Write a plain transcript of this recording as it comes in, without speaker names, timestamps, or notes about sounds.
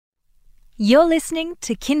You're listening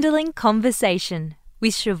to Kindling Conversation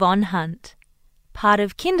with Siobhan Hunt, part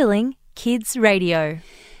of Kindling Kids Radio.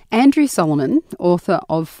 Andrew Solomon, author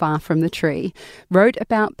of Far from the Tree, wrote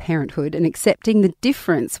about parenthood and accepting the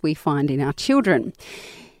difference we find in our children.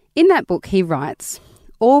 In that book, he writes,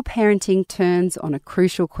 all parenting turns on a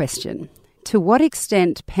crucial question: to what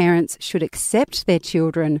extent parents should accept their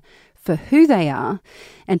children for who they are,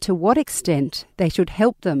 and to what extent they should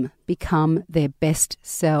help them become their best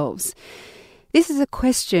selves. This is a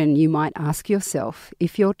question you might ask yourself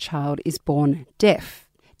if your child is born deaf.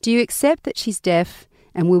 Do you accept that she's deaf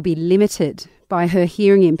and will be limited by her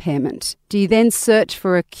hearing impairment? Do you then search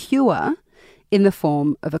for a cure in the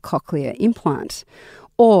form of a cochlear implant?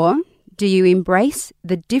 Or do you embrace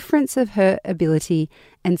the difference of her ability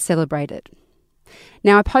and celebrate it?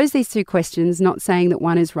 Now, I pose these two questions, not saying that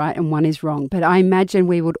one is right and one is wrong, but I imagine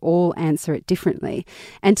we would all answer it differently.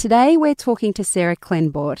 And today we're talking to Sarah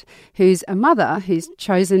Klenbort, who's a mother who's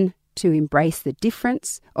chosen to embrace the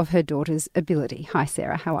difference of her daughter's ability. Hi,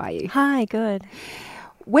 Sarah. How are you? Hi, good.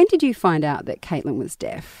 When did you find out that Caitlin was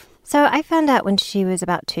deaf? So I found out when she was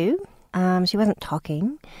about 2. She wasn't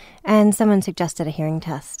talking, and someone suggested a hearing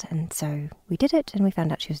test, and so we did it, and we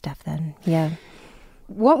found out she was deaf then. Yeah.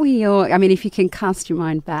 What were if you can cast your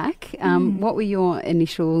mind back, what were your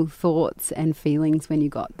initial thoughts and feelings when you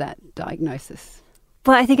got that diagnosis?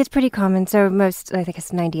 Well, I think it's pretty common. So I think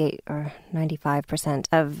it's 98 or 95%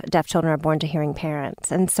 of deaf children are born to hearing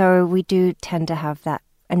parents. And so we do tend to have that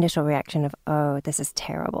initial reaction of, oh, this is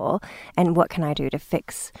terrible, and what can I do to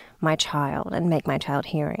fix my child and make my child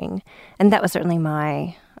hearing? And that was certainly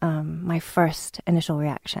my first initial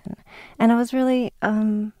reaction. And I was really...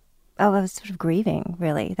 I was sort of grieving,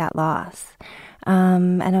 really, that loss.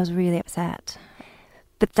 And I was really upset.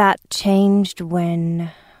 But that changed when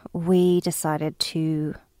we decided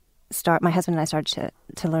to start, my husband and I started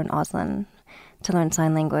to learn Auslan, to learn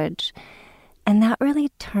sign language. And that really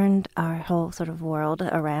turned our whole sort of world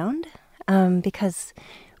around. Because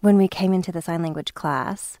when we came into the sign language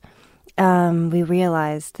class, we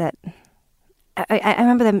realized that I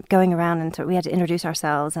remember them going around and we had to introduce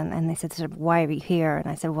ourselves, and they said, sort of, why are you here? And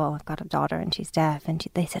I said, well, I've got a daughter and she's deaf. And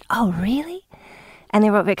they said, oh, really? And they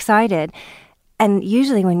were excited. And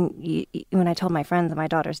usually when I told my friends that my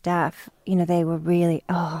daughter's deaf, they were really,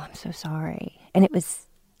 oh, I'm so sorry. And it was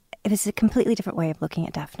a completely different way of looking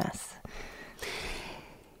at deafness.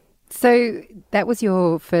 So that was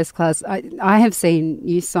your first class. I have seen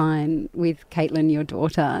you sign with Caitlin, your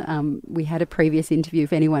daughter. We had a previous interview,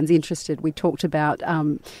 if anyone's interested. We talked about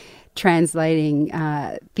translating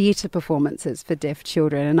theatre performances for deaf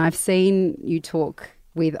children. And I've seen you talk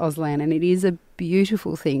with Auslan, and it is a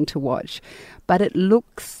beautiful thing to watch. But it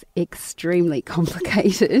looks extremely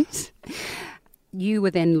complicated. You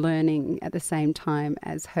were then learning at the same time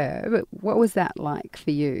as her. But what was that like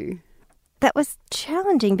for you? That was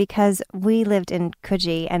challenging because we lived in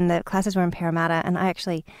Coogee and the classes were in Parramatta, and I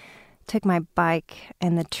actually took my bike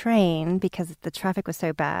and the train because the traffic was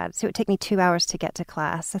so bad. So it would take me 2 hours to get to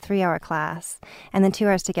class, a 3-hour class, and then 2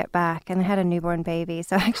 hours to get back. And I had a newborn baby,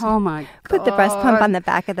 so I actually put the breast pump on the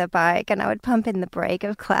back of the bike, and I would pump in the break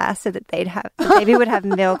of class so that the baby would have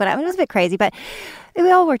milk. And it was a bit crazy, but it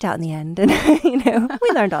all worked out in the end. And we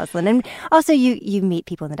learned Auslan. And also you meet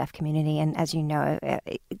people in the deaf community, and as you know,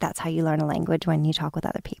 that's how you learn a language, when you talk with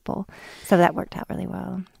other people. So that worked out really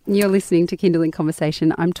well. You're listening to Kindling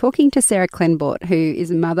Conversation. I'm talking to Sarah Klenbort, who is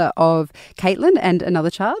a mother of Caitlin and another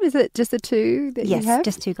child. Is it just the two that you have? Yes,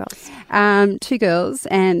 just 2 girls. 2 girls,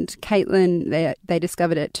 and Caitlin, they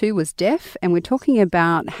discovered at 2 was deaf, and we're talking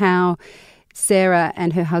about how Sarah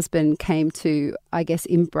and her husband came to, I guess,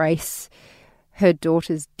 embrace her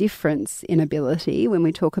daughter's difference in ability when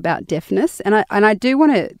we talk about deafness. And I do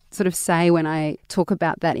want to sort of say, when I talk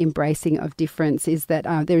about that embracing of difference, is that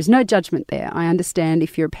there is no judgment there. I understand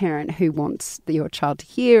if you're a parent who wants your child to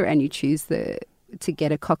hear and you choose to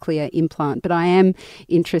get a cochlear implant. But I am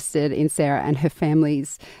interested in Sarah and her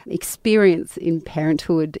family's experience in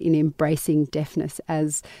parenthood, in embracing deafness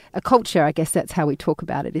as a culture. I guess that's how we talk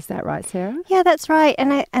about it. Is that right, Sarah? Yeah, that's right.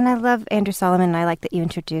 And I love Andrew Solomon, and I like that you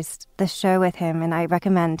introduced the show with him, and I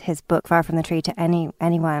recommend his book, Far from the Tree, to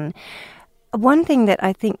anyone. One thing that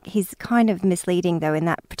I think he's kind of misleading, though, in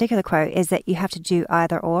that particular quote, is that you have to do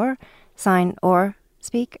either or, sign or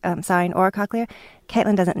speak, sign or cochlear.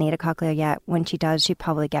 Caitlin doesn't need a cochlear yet. When she does, she'll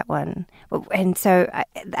probably get one. And so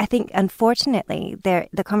I think, unfortunately,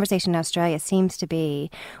 the conversation in Australia seems to be,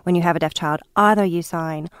 when you have a deaf child, either you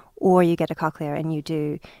sign or you get a cochlear and you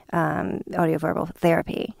do audioverbal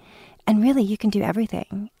therapy. And really, you can do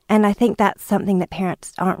everything. And I think that's something that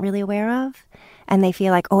parents aren't really aware of. And they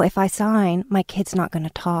feel like, oh, if I sign, my kid's not going to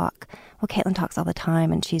talk. Well, Caitlin talks all the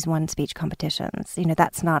time and she's won speech competitions.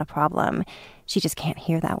 That's not a problem. She just can't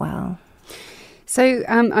hear that well. So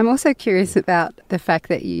I'm also curious about the fact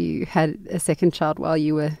that you had a second child while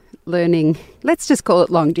you were learning, let's just call it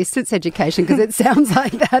long distance education, because it sounds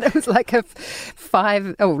like that. It was like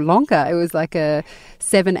longer. It was like a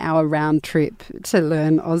 7-hour round trip to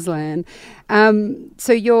learn Auslan.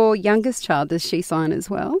 So your youngest child, does she sign as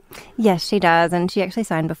well? Yes, she does. And she actually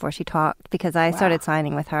signed before she talked because I started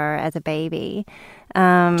signing with her as a baby.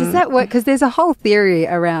 Does that work? Because there's a whole theory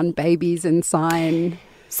around babies and sign.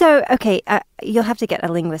 So, okay, you'll have to get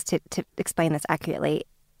a linguist to explain this accurately.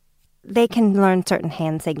 They can learn certain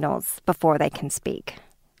hand signals before they can speak.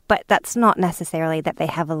 But that's not necessarily that they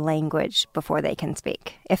have a language before they can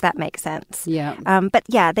speak, if that makes sense. Yeah. But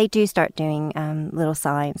yeah, they do start doing little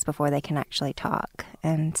signs before they can actually talk.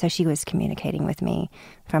 And so she was communicating with me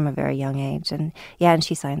from a very young age. And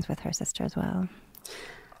she signs with her sister as well.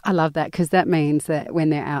 I love that, because that means that when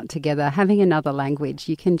they're out together, having another language,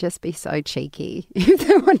 you can just be so cheeky if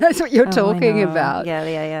no one knows what you're talking about.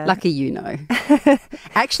 Yeah. Lucky you know.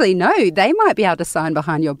 Actually, no, they might be able to sign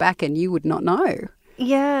behind your back and you would not know.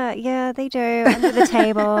 Yeah, they do. Under the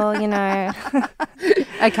table,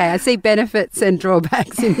 Okay, I see benefits and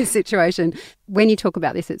drawbacks in this situation. When you talk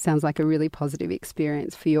about this, it sounds like a really positive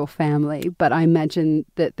experience for your family, but I imagine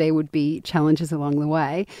that there would be challenges along the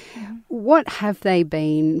way. Mm-hmm. What have they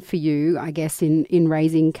been for you, I guess, in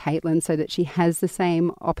raising Caitlin so that she has the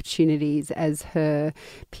same opportunities as her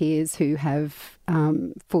peers who have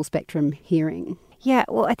full spectrum hearing? Yeah,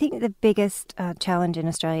 well, I think the biggest challenge in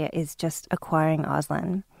Australia is just acquiring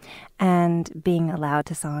Auslan and being allowed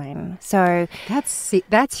to sign. So that's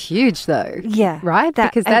huge, though. Yeah, right.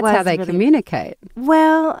 Because that's how they communicate.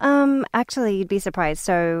 Well, actually, you'd be surprised.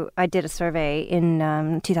 So I did a survey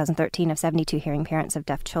in 2013 of 72 hearing parents of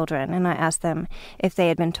deaf children, and I asked them if they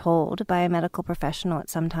had been told by a medical professional at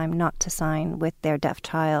some time not to sign with their deaf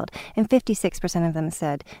child, and 56% of them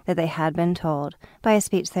said that they had been told by a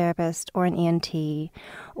speech therapist or an ENT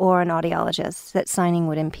or an audiologist that signing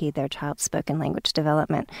would impede their child's spoken language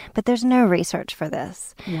development. But there's no research for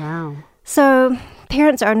this. Wow. So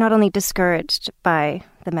parents are not only discouraged by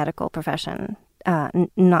the medical profession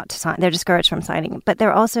not to sign, they're discouraged from signing, but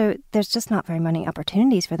there's just not very many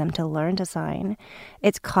opportunities for them to learn to sign.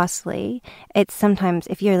 It's costly. It's sometimes,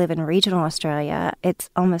 if you live in regional Australia, it's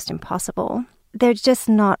almost impossible. There's just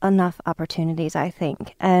not enough opportunities, I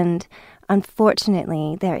think. And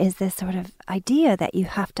unfortunately, there is this sort of idea that you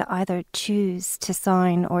have to either choose to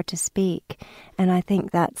sign or to speak. And I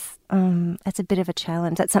think that's a bit of a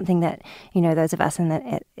challenge. That's something that, those of us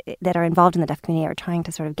that are involved in the deaf community are trying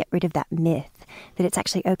to sort of get rid of that myth that it's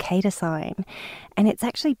actually okay to sign. And it's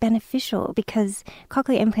actually beneficial because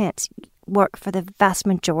cochlear implants work for the vast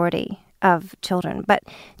majority of children. But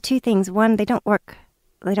two things. One, they don't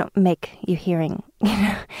make you hearing,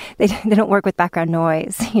 they don't work with background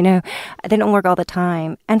noise, they don't work all the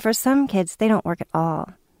time. And for some kids, they don't work at all.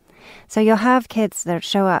 So you'll have kids that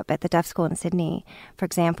show up at the deaf school in Sydney, for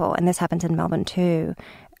example, and this happens in Melbourne too,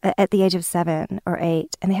 at the age of 7 or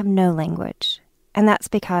 8, and they have no language. And that's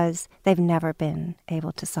because they've never been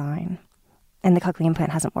able to sign, and the cochlear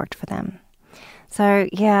implant hasn't worked for them. So,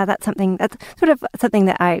 yeah, that's sort of something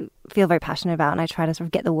that I feel very passionate about, and I try to sort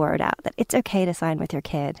of get the word out that it's okay to sign with your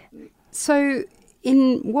kid. So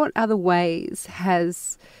in what other ways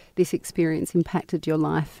has this experience impacted your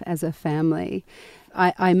life as a family?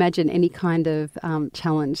 I imagine any kind of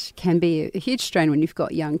challenge can be a huge strain when you've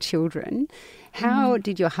got young children. How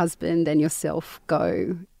did your husband and yourself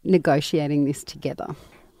go negotiating this together?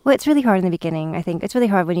 Well, it's really hard in the beginning. I think it's really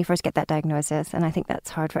hard when you first get that diagnosis, and I think that's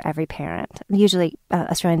hard for every parent. Usually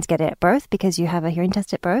Australians get it at birth because you have a hearing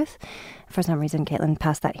test at birth. For some reason, Caitlin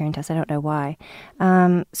passed that hearing test. I don't know why.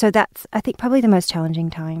 So that's, I think, probably the most challenging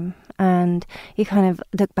time. And you kind of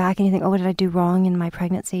look back and you think, oh, what did I do wrong in my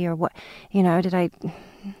pregnancy? Or what, did I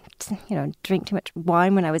drink too much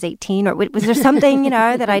wine when I was 18? Or was there something,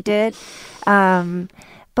 that I did?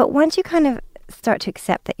 But once you kind of start to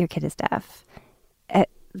accept that your kid is deaf,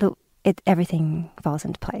 everything falls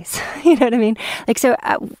into place. You know what I mean?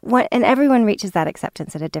 And everyone reaches that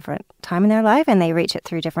acceptance at a different time in their life, and they reach it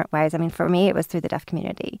through different ways. I mean, for me, it was through the deaf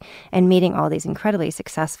community and meeting all these incredibly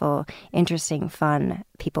successful, interesting, fun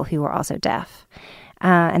people who were also deaf.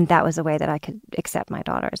 And that was a way that I could accept my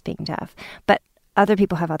daughter as being deaf. But other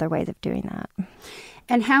people have other ways of doing that.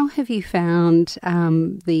 And how have you found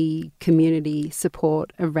the community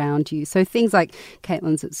support around you? So things like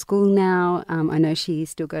Caitlin's at school now. I know she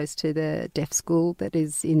still goes to the deaf school that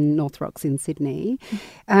is in North Rocks in Sydney.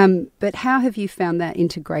 But how have you found that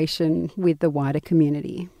integration with the wider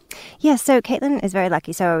community? Yeah, so Caitlin is very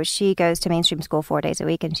lucky. So she goes to mainstream school 4 days a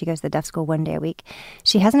week, and she goes to the deaf school 1 day a week.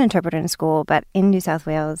 She has an interpreter in school, but in New South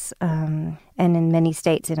Wales and in many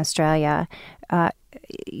states in Australia,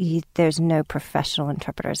 there's no professional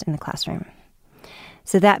interpreters in the classroom.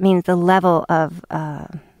 So that means the level of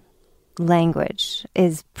language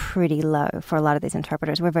is pretty low for a lot of these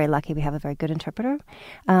interpreters. We're very lucky we have a very good interpreter,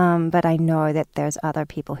 but I know that there's other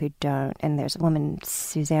people who don't, and there's a woman,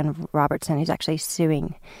 Suzanne Robertson, who's actually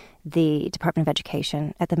suing the Department of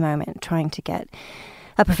Education at the moment, trying to get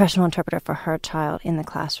a professional interpreter for her child in the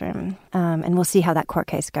classroom. And we'll see how that court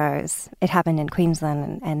case goes. It happened in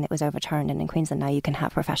Queensland and it was overturned, and in Queensland now you can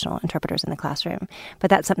have professional interpreters in the classroom.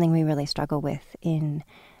 But that's something we really struggle with in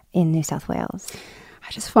New South Wales.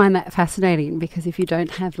 I just find that fascinating, because if you don't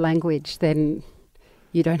have language, then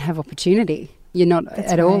you don't have opportunity. You're not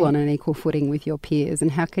at all on an equal footing with your peers. And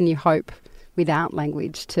how can you hope without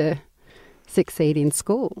language to succeed in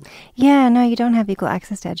school? Yeah, no, you don't have equal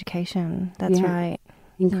access to education. That's right.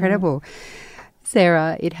 Incredible. Yeah.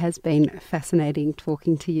 Sarah, it has been fascinating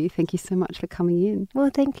talking to you. Thank you so much for coming in. Well,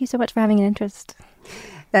 thank you so much for having an interest.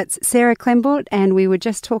 That's Sarah Klenbort, and we were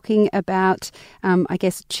just talking about,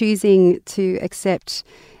 choosing to accept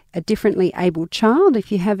a differently abled child. If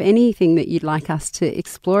you have anything that you'd like us to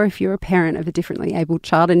explore, if you're a parent of a differently abled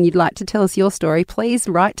child and you'd like to tell us your story, please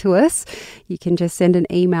write to us. You can just send an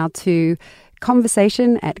email to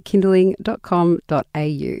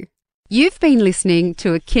conversation@kindling.com.au. You've been listening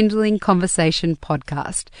to a Kindling Conversation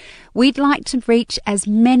podcast. We'd like to reach as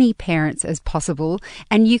many parents as possible,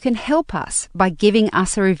 and you can help us by giving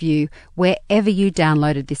us a review wherever you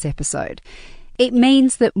downloaded this episode. It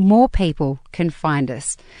means that more people can find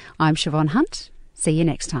us. I'm Siobhan Hunt. See you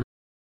next time.